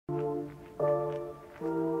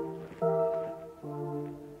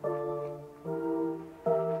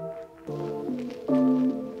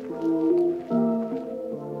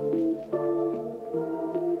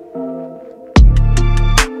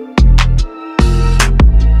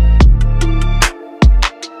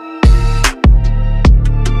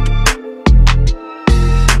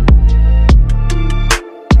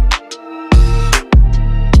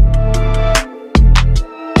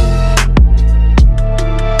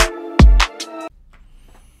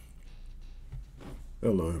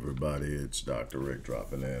Hello everybody, it's Dr. Rick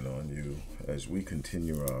dropping in on you as we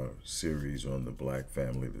continue our series on the black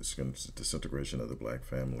family, the disintegration of the black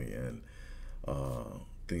family and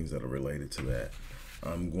things that are related to that.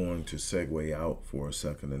 I'm going to segue out for a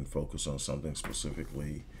second and focus on something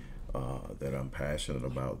specifically that I'm passionate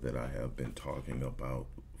about, that I have been talking about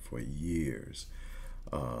for years.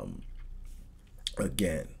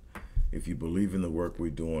 Again, if you believe in the work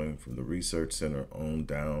we're doing from the research center on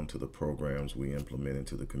down to the programs we implement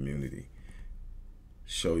into the community,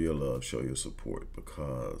 show your love, show your support,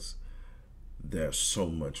 because there's so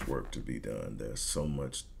much work to be done. There's so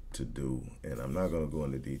much to do, and I'm not going to go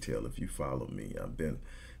into detail. If you follow me, I've been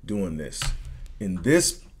doing this in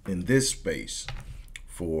this space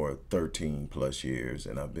for 13 plus years,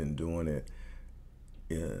 and I've been doing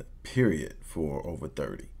it period for over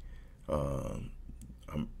 30.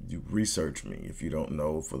 You research me. If you don't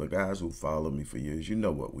know, for the guys who follow me for years, you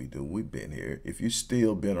know what we do. We've been here. If you've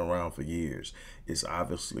still been around for years, it's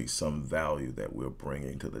obviously some value that we're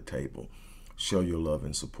bringing to the table. Show your love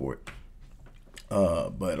and support.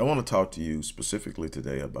 But I want to talk to you specifically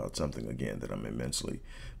today about something, again, that I'm immensely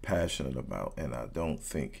passionate about, and I don't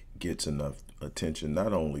think gets enough attention,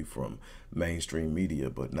 not only from mainstream media,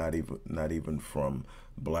 but not even from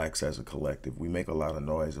blacks as a collective. We make a lot of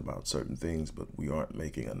noise about certain things, but we aren't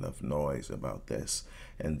making enough noise about this,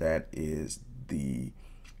 and that is the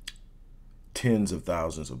tens of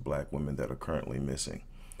thousands of black women that are currently missing.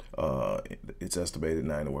 It's estimated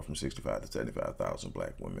anywhere from 65 to 75,000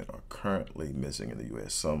 black women are currently missing in the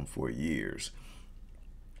U.S., some for years.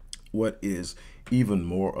 What is even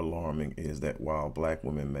more alarming is that while black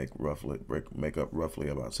women make up roughly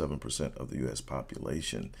about 7% of the U.S.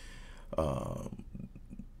 population,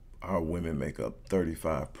 our women make up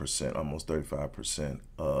 35%, almost 35%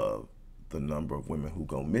 of the number of women who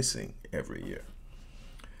go missing every year.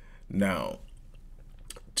 Now,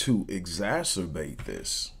 to exacerbate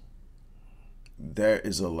this, there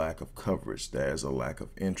is a lack of coverage. There is a lack of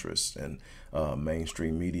interest, and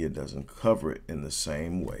mainstream media doesn't cover it in the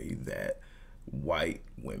same way that white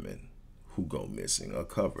women who go missing are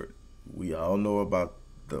covered. We all know about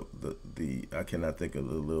the I cannot think of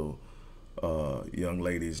the little young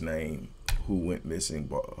lady's name who went missing.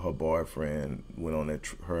 Her boyfriend went on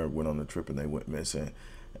the trip and they went missing,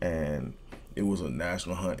 and it was a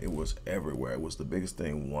national hunt. It was everywhere. It was the biggest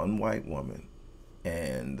thing. One white woman,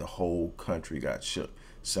 and the whole country got shook.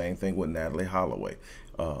 Same thing with Natalie Holloway.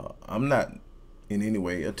 I'm not in any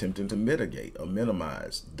way attempting to mitigate or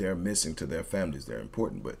minimize their missing to their families. They're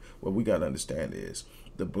important, but what we got to understand is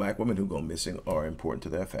the black women who go missing are important to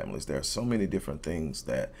their families. There are so many different things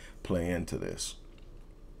that play into this.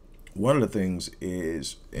 One of the things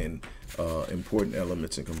is, and important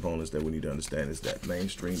elements and components that we need to understand, is that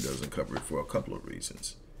mainstream doesn't cover it for a couple of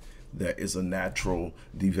reasons. There is a natural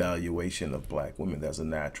devaluation of black women. There's a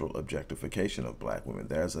natural objectification of black women.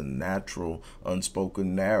 There's a natural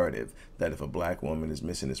unspoken narrative that if a black woman is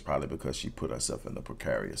missing, it's probably because she put herself in a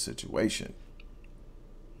precarious situation.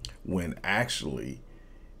 When actually,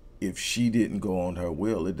 if she didn't go on her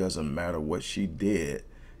will, it doesn't matter what she did.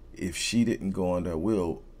 If she didn't go on her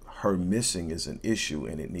will, her missing is an issue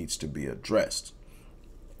and it needs to be addressed.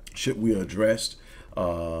 Should we address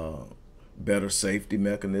better safety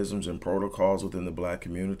mechanisms and protocols within the black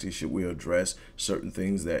community? Should we address certain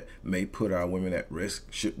things that may put our women at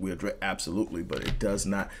risk? Should we address? Absolutely, but it does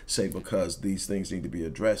not say because these things need to be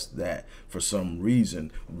addressed that for some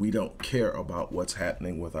reason we don't care about what's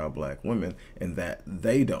happening with our black women and that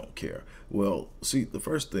they don't care. Well, see, the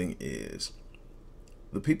first thing is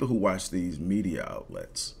the people who watch these media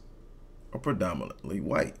outlets are predominantly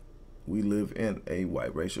white. We live in a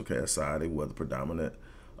white racial society where the predominant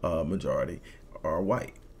majority are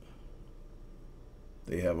white.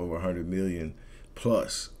 They have over 100 million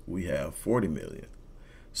plus. We have 40 million.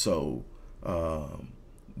 So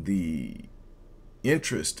the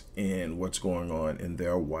interest in what's going on in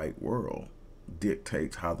their white world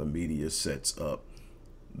dictates how the media sets up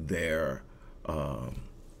their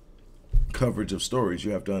coverage of stories.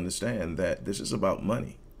 You have to understand that this is about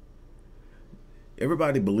money.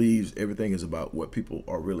 Everybody believes everything is about what people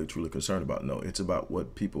are really truly concerned about. No, it's about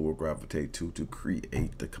what people will gravitate to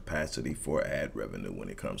create the capacity for ad revenue when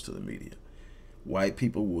it comes to the media. White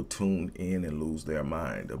people will tune in and lose their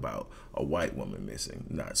mind about a white woman missing.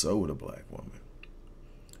 Not so with a black woman.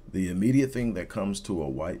 The immediate thing that comes to a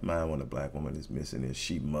white mind when a black woman is missing is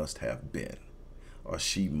she must have been, or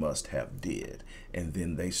she must have did. And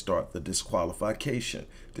then they start the disqualification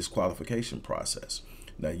process.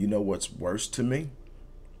 Now, you know what's worse to me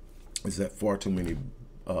is that far too many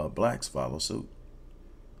blacks follow suit.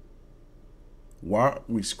 Why aren't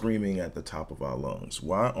we screaming at the top of our lungs?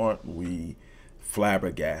 Why aren't we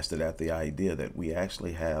flabbergasted at the idea that we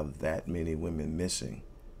actually have that many women missing?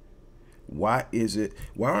 Why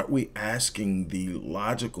aren't we asking the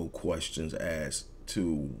logical questions as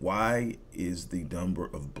to why is the number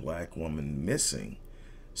of black women missing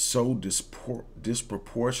so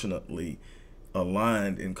disproportionately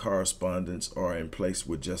aligned in correspondence or in place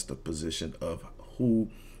with just a position of who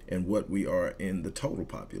and what we are in the total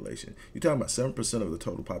population? You're talking about 7% of the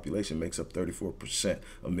total population makes up 34%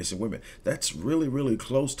 of missing women. That's really, really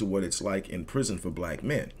close to what it's like in prison for black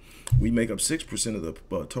men. We make up 6% of the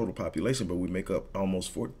total population, but we make up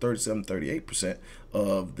almost 37, 38%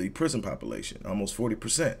 of the prison population, almost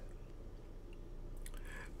 40%.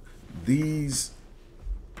 These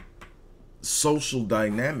social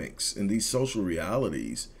dynamics and these social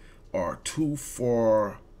realities are too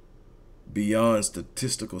far beyond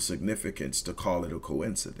statistical significance to call it a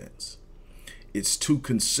coincidence. It's too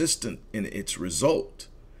consistent in its result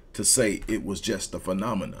to say it was just a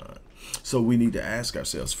phenomenon. So we need to ask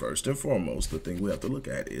ourselves, first and foremost, the thing we have to look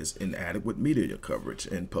at is inadequate media coverage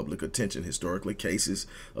and public attention. Historically, cases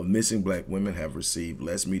of missing black women have received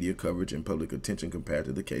less media coverage and public attention compared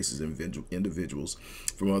to the cases of individuals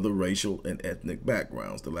from other racial and ethnic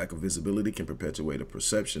backgrounds. The lack of visibility can perpetuate a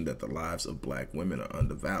perception that the lives of black women are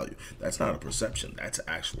undervalued. That's not a perception, that's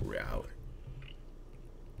actual reality.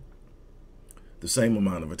 The same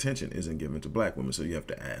amount of attention isn't given to black women, so you have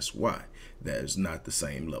to ask why. There's not the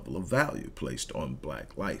same level of value placed on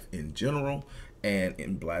black life in general and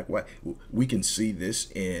in black white. We can see this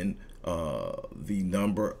in the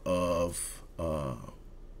number of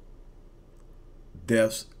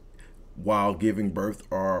deaths while giving birth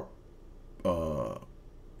or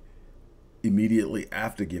immediately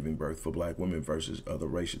after giving birth for black women versus other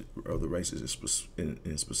races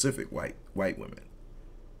in specific white women.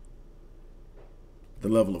 The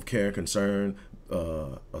level of care and concern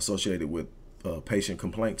associated with patient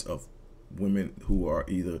complaints of women who are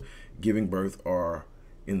either giving birth or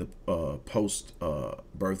in the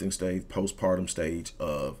post-birthing stage, postpartum stage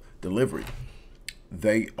of delivery.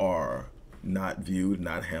 They are not viewed,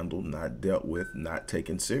 not handled, not dealt with, not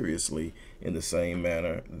taken seriously in the same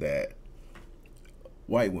manner that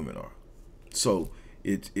white women are. So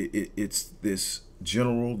it's this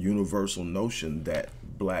general universal notion that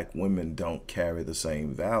black women don't carry the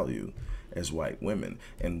same value as white women.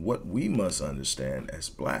 And what we must understand as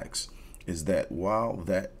blacks is that while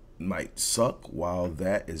that might suck, while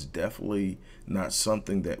that is definitely not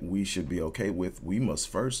something that we should be okay with, we must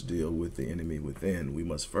first deal with the enemy within. We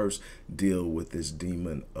must first deal with this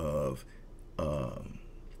demon of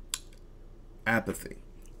apathy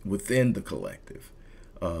within the collective.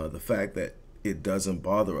 The fact that it doesn't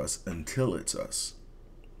bother us until it's us.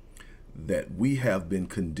 That we have been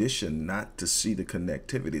conditioned not to see the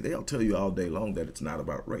connectivity. They'll tell you all day long that it's not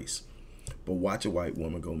about race. But watch a white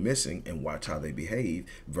woman go missing and watch how they behave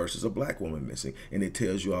versus a black woman missing. And it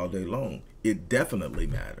tells you all day long, it definitely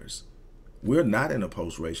matters. We're not in a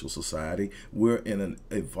post-racial society. We're in an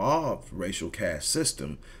evolved racial caste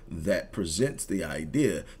system that presents the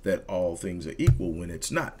idea that all things are equal when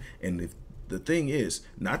it's not. And if the thing is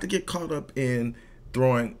not to get caught up in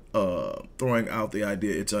throwing out the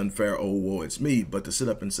idea it's unfair, oh, woe, it's me, but to sit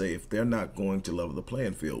up and say if they're not going to level the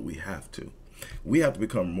playing field, we have to. We have to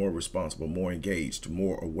become more responsible, more engaged,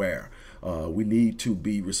 more aware. We need to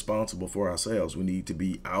be responsible for ourselves. We need to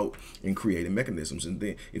be out and creating mechanisms. And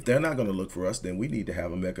then if they're not going to look for us, then we need to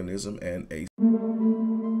have a mechanism and a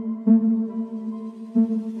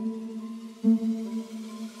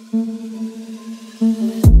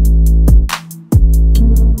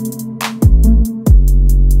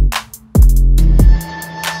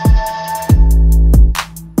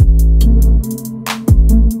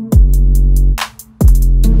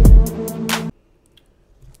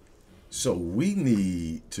So we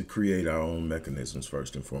need to create our own mechanisms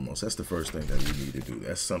first and foremost. That's the first thing that we need to do.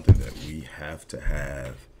 That's something that we have to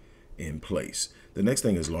have in place. The next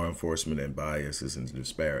thing is law enforcement and biases and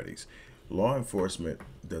disparities. Law enforcement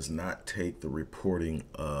does not take the reporting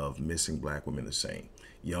of missing black women the same.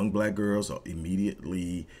 Young black girls are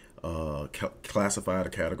immediately classified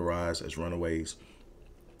or categorized as runaways.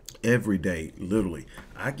 Every day, literally,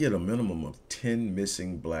 I get a minimum of 10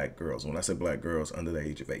 missing black girls. When I say black girls, under the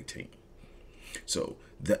age of 18. So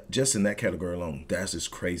that just in that category alone, that's this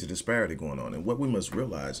crazy disparity going on. And what we must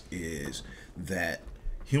realize is that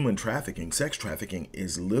human trafficking, sex trafficking,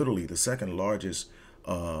 is literally the second largest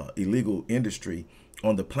illegal industry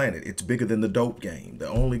on the planet. It's bigger than the dope game. The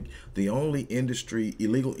only industry,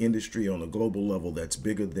 illegal industry on a global level that's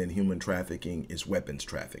bigger than human trafficking is weapons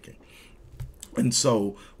trafficking. And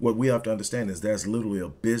so what we have to understand is there's literally a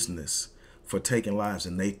business for taking lives,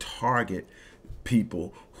 and they target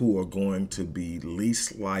people who are going to be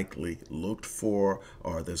least likely looked for,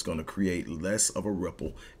 or that's going to create less of a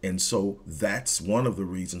ripple. And so that's one of the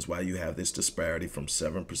reasons why you have this disparity from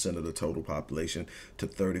 7% of the total population to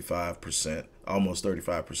 35%, almost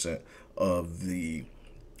 35% of the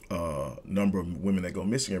number of women that go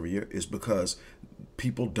missing every year, is because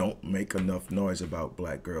people don't make enough noise about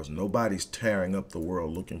black girls. Nobody's tearing up the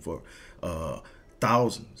world looking for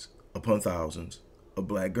thousands upon thousands of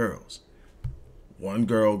black girls. One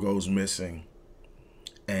girl goes missing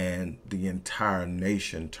and the entire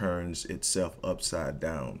nation turns itself upside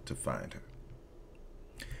down to find her.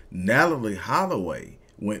 Natalie Holloway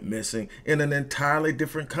went missing in an entirely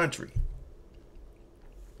different country.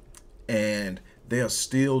 And they are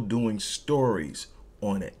still doing stories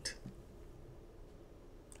on it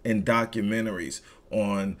and documentaries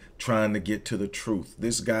on trying to get to the truth.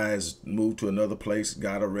 This guy's moved to another place,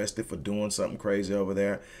 got arrested for doing something crazy over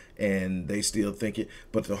there, and they still think it.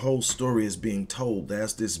 But the whole story is being told.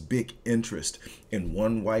 There's this big interest in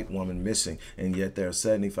one white woman missing, and yet there are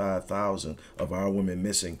 75,000 of our women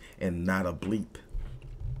missing and not a bleep.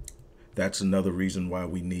 That's another reason why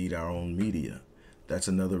we need our own media. That's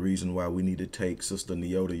another reason why we need to take Sister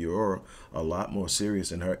Nyota Yorora a lot more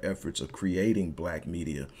serious in her efforts of creating black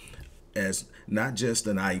media as not just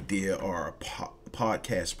an idea or a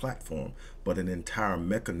podcast platform, but an entire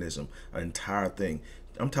mechanism, an entire thing.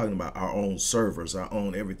 I'm talking about our own servers, our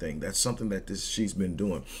own everything. That's something that she's been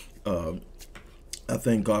doing. I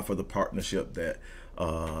thank God for the partnership that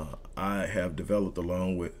I have developed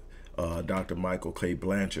along with Dr. Michael K.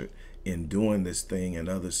 Blanchard in doing this thing, and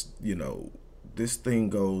others. You know, this thing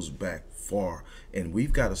goes back far, and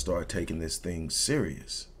we've got to start taking this thing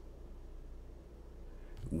serious.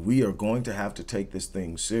 We are going to have to take this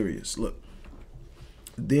thing serious. Look,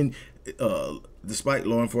 then despite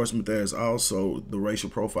law enforcement, there's also the racial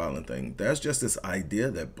profiling thing. That's just this idea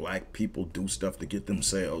that black people do stuff to get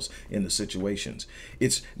themselves into situations.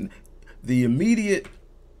 It's the immediate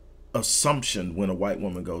assumption when a white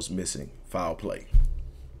woman goes missing: foul play.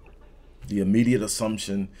 The immediate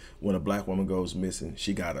assumption when a black woman goes missing: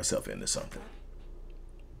 she got herself into something.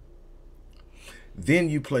 Then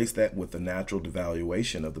you place that with the natural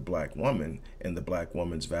devaluation of the black woman and the black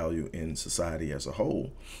woman's value in society as a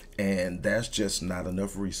whole. And that's just not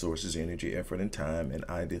enough resources, energy, effort, and time and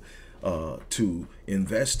idea to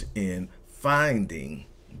invest in finding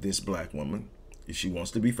this black woman. If she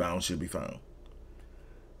wants to be found, she'll be found.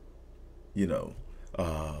 You know,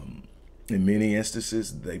 in many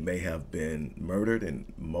instances, they may have been murdered.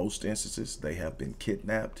 In most instances, they have been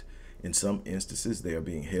kidnapped. In some instances, they are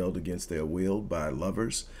being held against their will by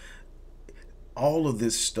lovers. All of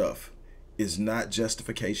this stuff is not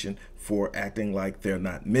justification for acting like they're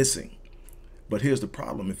not missing. But here's the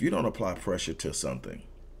problem. If you don't apply pressure to something,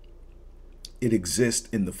 it exists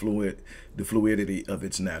in the fluidity of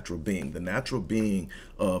its natural being. The natural being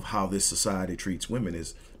of how this society treats women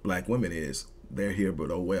is, black women is, they're here, but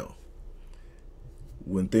oh well.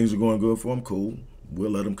 When things are going good for them, cool.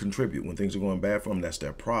 We'll let them contribute. When things are going bad for them, that's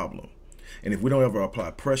their problem. And if we don't ever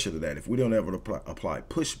apply pressure to that, if we don't ever apply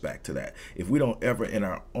pushback to that, if we don't ever in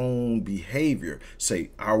our own behavior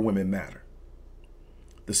say our women matter,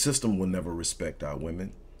 the system will never respect our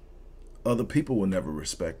women. Other people will never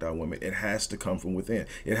respect our women. It has to come from within.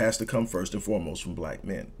 It has to come first and foremost from black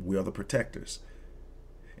men. We are the protectors.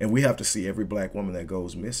 And we have to see every black woman that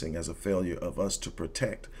goes missing as a failure of us to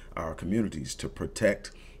protect our communities, to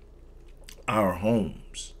protect our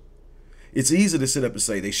homes. It's easy to sit up and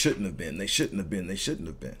say they shouldn't have been, they shouldn't have been, they shouldn't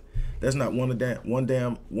have been. There's not one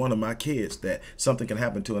of my kids that something can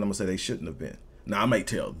happen to and I'm gonna say they shouldn't have been. Now I may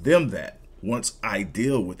tell them that once I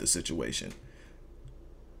deal with the situation.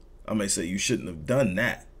 I may say you shouldn't have done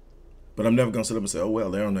that, but I'm never gonna sit up and say, oh well,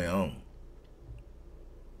 they're on their own.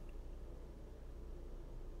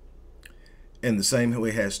 And the same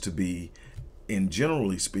way has to be in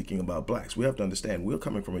generally speaking about blacks. We have to understand we're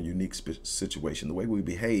coming from a unique situation. The way we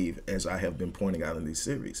behave, as I have been pointing out in these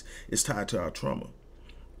series, is tied to our trauma.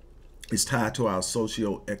 It's tied to our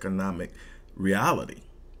socioeconomic reality.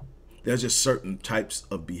 There's just certain types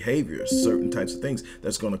of behaviors, certain types of things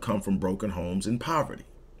that's going to come from broken homes and poverty.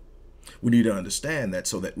 We need to understand that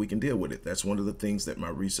so that we can deal with it. That's one of the things that my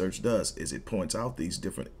research does, is it points out these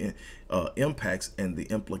different impacts and the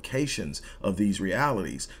implications of these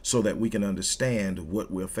realities so that we can understand what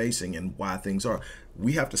we're facing and why things are.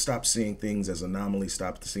 We have to stop seeing things as anomalies,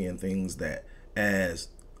 stop seeing things that as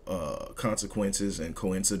consequences and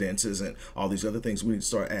coincidences and all these other things. We need to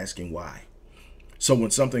start asking why. So when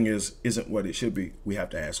something isn't what it should be, we have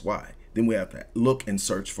to ask why. Then we have to look and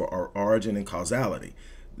search for our origin and causality.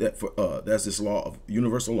 That's this law of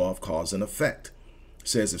universal law of cause and effect. It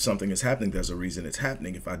says if something is happening, there's a reason it's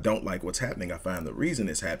happening. If I don't like what's happening, I find the reason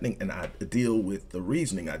it's happening and I deal with the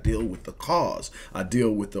reasoning. I deal with the cause. I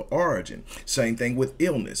deal with the origin. Same thing with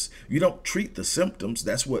illness. You don't treat the symptoms.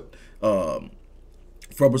 That's what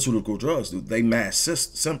pharmaceutical drugs do. They mask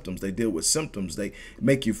symptoms. They deal with symptoms. They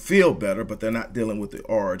make you feel better, but they're not dealing with the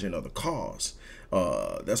origin or the cause.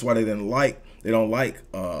 That's why they don't like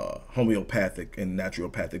homeopathic and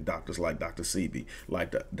naturopathic doctors like Dr. Sebi,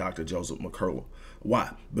 like Dr. Joseph McCullough.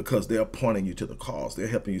 Why? Because they're pointing you to the cause. They're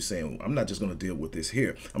helping you saying, I'm not just going to deal with this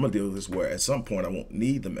here. I'm going to deal with this where at some point I won't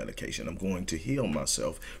need the medication. I'm going to heal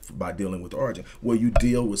myself by dealing with the origin. Well, you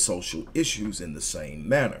deal with social issues in the same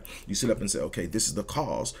manner. You sit up and say, okay, this is the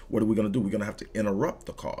cause. What are we going to do? We're going to have to interrupt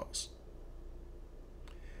the cause.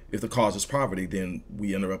 If the cause is poverty, then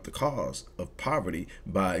we interrupt the cause of poverty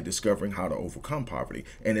by discovering how to overcome poverty.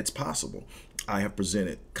 And it's possible. I have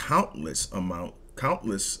presented countless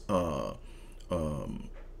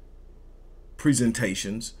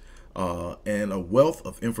presentations and a wealth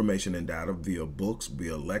of information and data via books,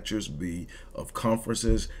 via lectures, via of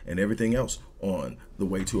conferences, and everything else on the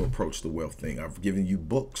way to approach the wealth thing. I've given you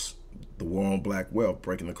books, The War on Black Wealth,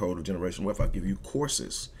 Breaking the Code of Generational Wealth. I've given you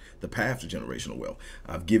courses, The Path to Generational Wealth.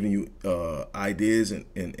 I've given you ideas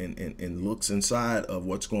and looks inside of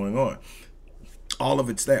what's going on. All of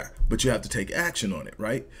it's there, but you have to take action on it,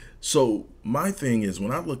 right? So my thing is,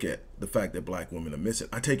 when I look at the fact that black women are missing,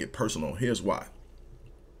 I take it personal. Here's why.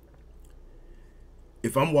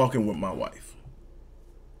 If I'm walking with my wife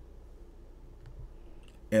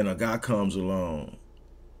and a guy comes along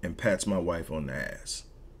and pats my wife on the ass,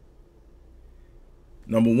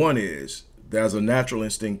 number one is there's a natural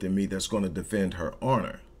instinct in me that's going to defend her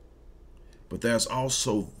honor. But there's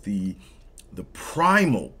also the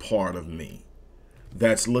primal part of me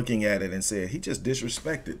that's looking at it and saying, he just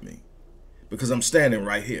disrespected me because I'm standing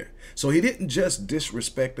right here. So he didn't just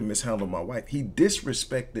disrespect and mishandle my wife. He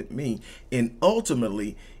disrespected me and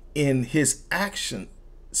ultimately in his action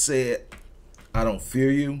said, I don't fear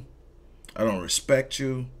you. I don't respect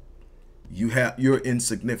you. You're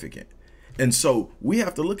insignificant. And so we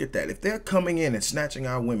have to look at that. If they're coming in and snatching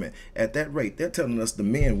our women at that rate, they're telling us the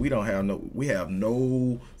men we have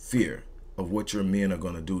no fear of what your men are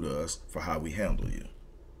going to do to us for how we handle you.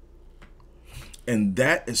 And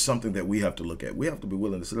that is something that we have to look at. We have to be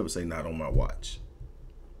willing to sit up and say, not on my watch.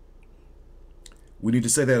 We need to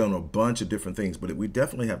say that on a bunch of different things, but we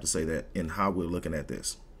definitely have to say that in how we're looking at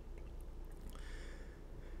this.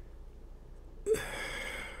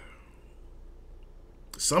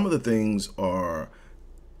 Some of the things are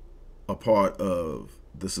a part of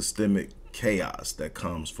the systemic chaos that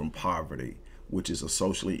comes from poverty, which is a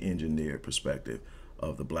socially engineered perspective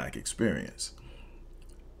of the black experience.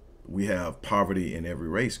 We have poverty in every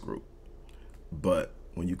race group, but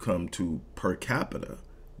when you come to per capita,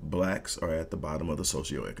 blacks are at the bottom of the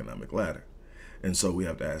socioeconomic ladder. And so we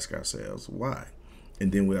have to ask ourselves why.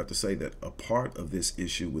 And then we have to say that a part of this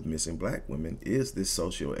issue with missing black women is this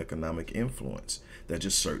socioeconomic influence, that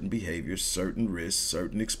just certain behaviors, certain risks,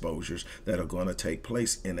 certain exposures that are going to take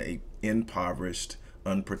place in a impoverished,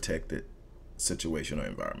 unprotected situation or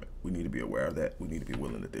environment. We need to be aware of that. We need to be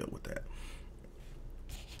willing to deal with that.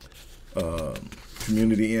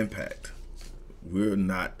 Community impact. We're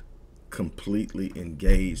not completely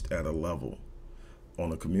engaged at a level,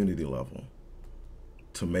 on a community level,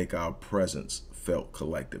 to make our presence felt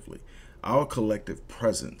collectively. Our collective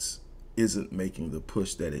presence isn't making the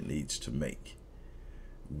push that it needs to make.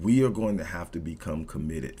 We are going to have to become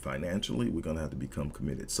committed financially. We're going to have to become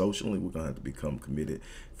committed socially. We're going to have to become committed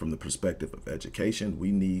from the perspective of education.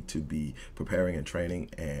 We need to be preparing and training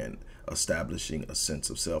and establishing a sense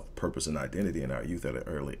of self, purpose, and identity in our youth at an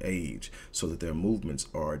early age so that their movements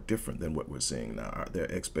are different than what we're seeing now. Their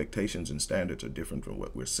expectations and standards are different from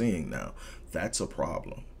what we're seeing now. That's a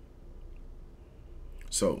problem.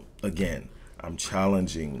 So again, I'm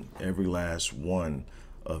challenging every last one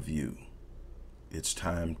of you. It's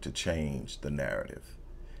time to change the narrative.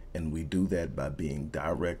 And we do that by being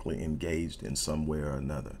directly engaged in some way or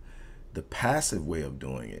another. The passive way of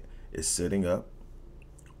doing it is sitting up,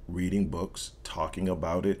 reading books, talking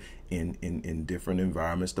about it in different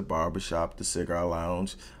environments, the barbershop, the cigar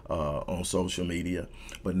lounge, on social media,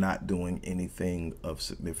 but not doing anything of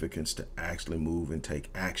significance to actually move and take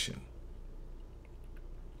action.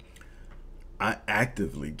 I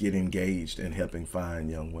actively get engaged in helping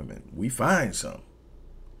find young women. We find some,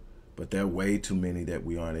 but there are way too many that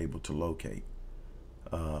we aren't able to locate.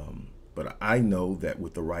 But I know that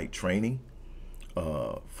with the right training,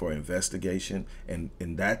 for investigation, and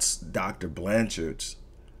that's Dr. Blanchard's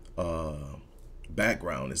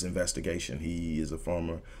background is investigation. He is a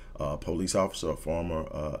former police officer, a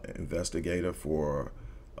former investigator for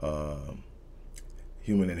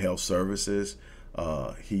Human and Health Services.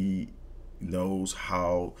 He knows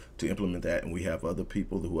how to implement that, and we have other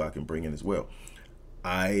people who I can bring in as well.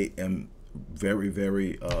 I am very,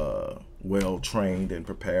 very well trained and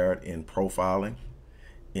prepared in profiling,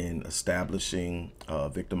 in establishing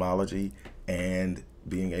victimology, and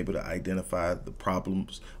being able to identify the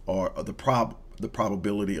problems or the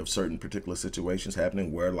probability of certain particular situations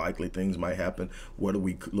happening, where likely things might happen, what are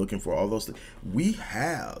we looking for, all those things. We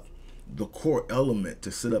have the core element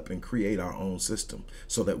to sit up and create our own system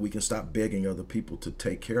so that we can stop begging other people to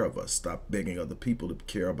take care of us, stop begging other people to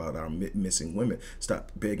care about our missing women,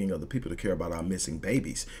 stop begging other people to care about our missing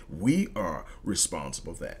babies. We are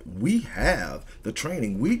responsible for that. We have the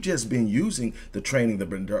training. We've just been using the training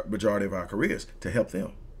the majority of our careers to help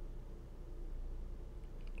them.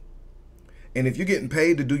 And if you're getting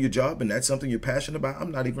paid to do your job and that's something you're passionate about,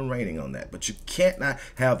 I'm not even raining on that. But you can't not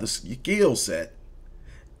have the skill set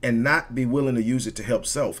and not be willing to use it to help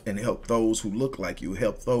self and help those who look like you,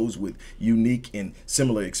 help those with unique and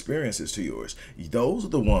similar experiences to yours. Those are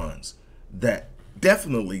the ones that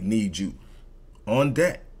definitely need you on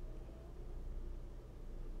deck.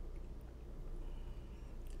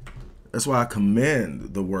 That's why I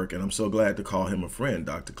commend the work, and I'm so glad to call him a friend,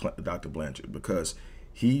 Dr. Blanchard, because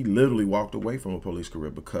he literally walked away from a police career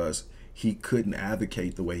because he couldn't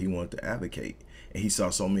advocate the way he wanted to advocate. And he saw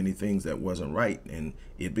so many things that wasn't right, and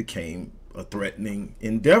it became a threatening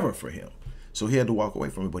endeavor for him. So he had to walk away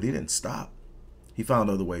from it, but he didn't stop. He found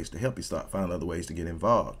other ways to help. He found other ways to get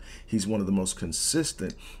involved. He's one of the most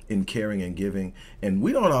consistent in caring and giving. And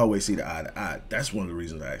we don't always see the eye to eye. That's one of the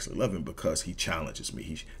reasons I actually love him, because he challenges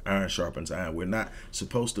me. Iron sharpens iron. We're not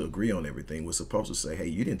supposed to agree on everything. We're supposed to say, hey,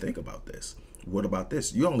 you didn't think about this. What about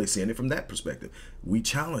this? You're only seeing it from that perspective. We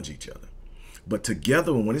challenge each other. But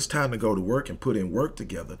together, when it's time to go to work and put in work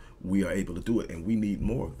together, we are able to do it, and we need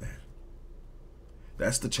more of that.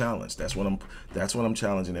 That's the challenge. That's what I'm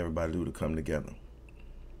challenging everybody to do, to come together.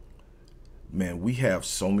 Man, we have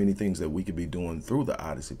so many things that we could be doing through the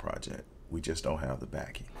Odyssey project. We just don't have the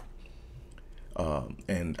backing.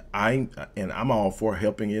 And I'm all for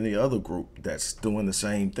helping any other group that's doing the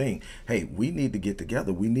same thing. Hey, we need to get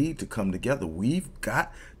together. We need to come together. We've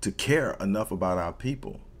got to care enough about our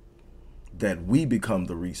people that we become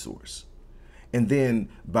the resource. And then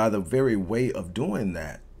by the very way of doing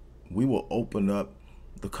that, we will open up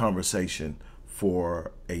the conversation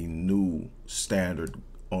for a new standard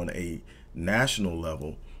on a national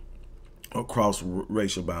level across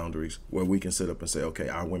racial boundaries, where we can sit up and say, okay,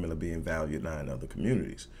 our women are being valued now in other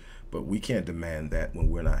communities. But we can't demand that when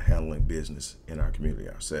we're not handling business in our community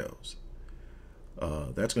ourselves.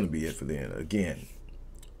 That's going to be it for then. Again,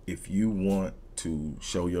 if you want to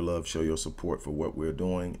show your love, show your support for what we're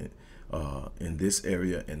doing in this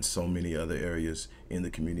area and so many other areas in the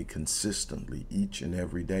community consistently, each and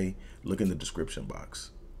every day, look in the description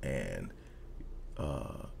box and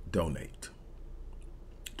donate.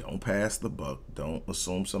 Don't pass the buck. Don't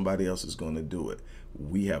assume somebody else is going to do it.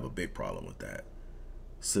 We have a big problem with that.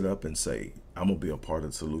 Sit up and say, I'm going to be a part of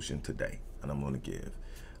the solution today, and I'm going to give.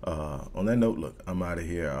 On that note, look, I'm out of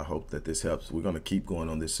here. I hope that this helps. We're going to keep going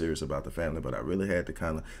on this series about the family, but I really had to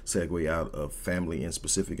kind of segue out of family in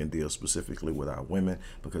specific and deal specifically with our women,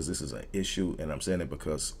 because this is an issue, and I'm saying it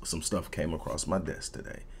because some stuff came across my desk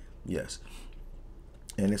today. Yes.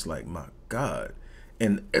 And it's like, my God.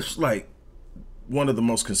 And it's like one of the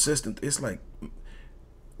most consistent, it's like,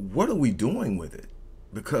 what are we doing with it?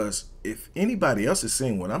 Because if anybody else is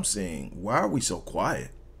seeing what I'm seeing, why are we so quiet?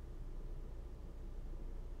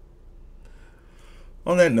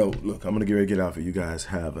 On that note, look, I'm going to get ready to get out for you guys.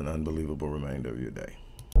 Have an unbelievable remainder of your day.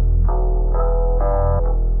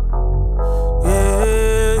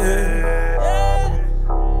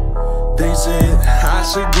 They said I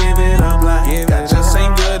should give it up, like that just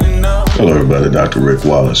ain't good enough. Hello everybody, Dr. Rick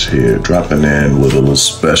Wallace here, dropping in with a little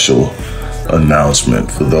special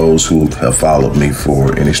announcement for those who have followed me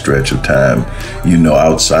for any stretch of time. You know,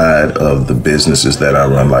 outside of the businesses that I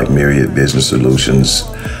run, like Myriad Business Solutions,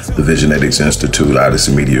 the Visionetics Institute,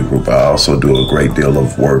 Odyssey Media Group, I also do a great deal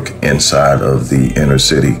of work inside of the inner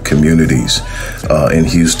city communities in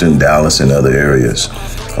Houston, Dallas, and other areas.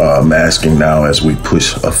 I'm asking now, as we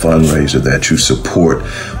push a fundraiser, that you support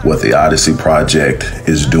what the Odyssey Project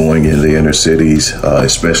is doing in the inner cities,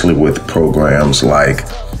 especially with programs like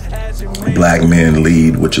Black Men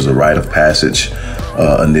Lead, which is a rite of passage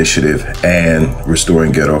initiative, and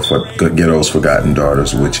Restoring Ghetto's Forgotten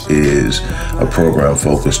Daughters, which is a program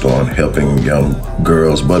focused on helping young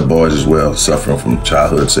girls, but boys as well, suffering from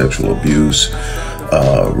childhood sexual abuse,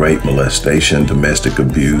 rape, molestation, domestic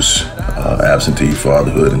abuse, absentee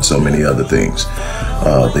fatherhood, and so many other things.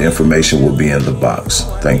 The information will be in the box.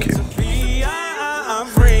 Thank you.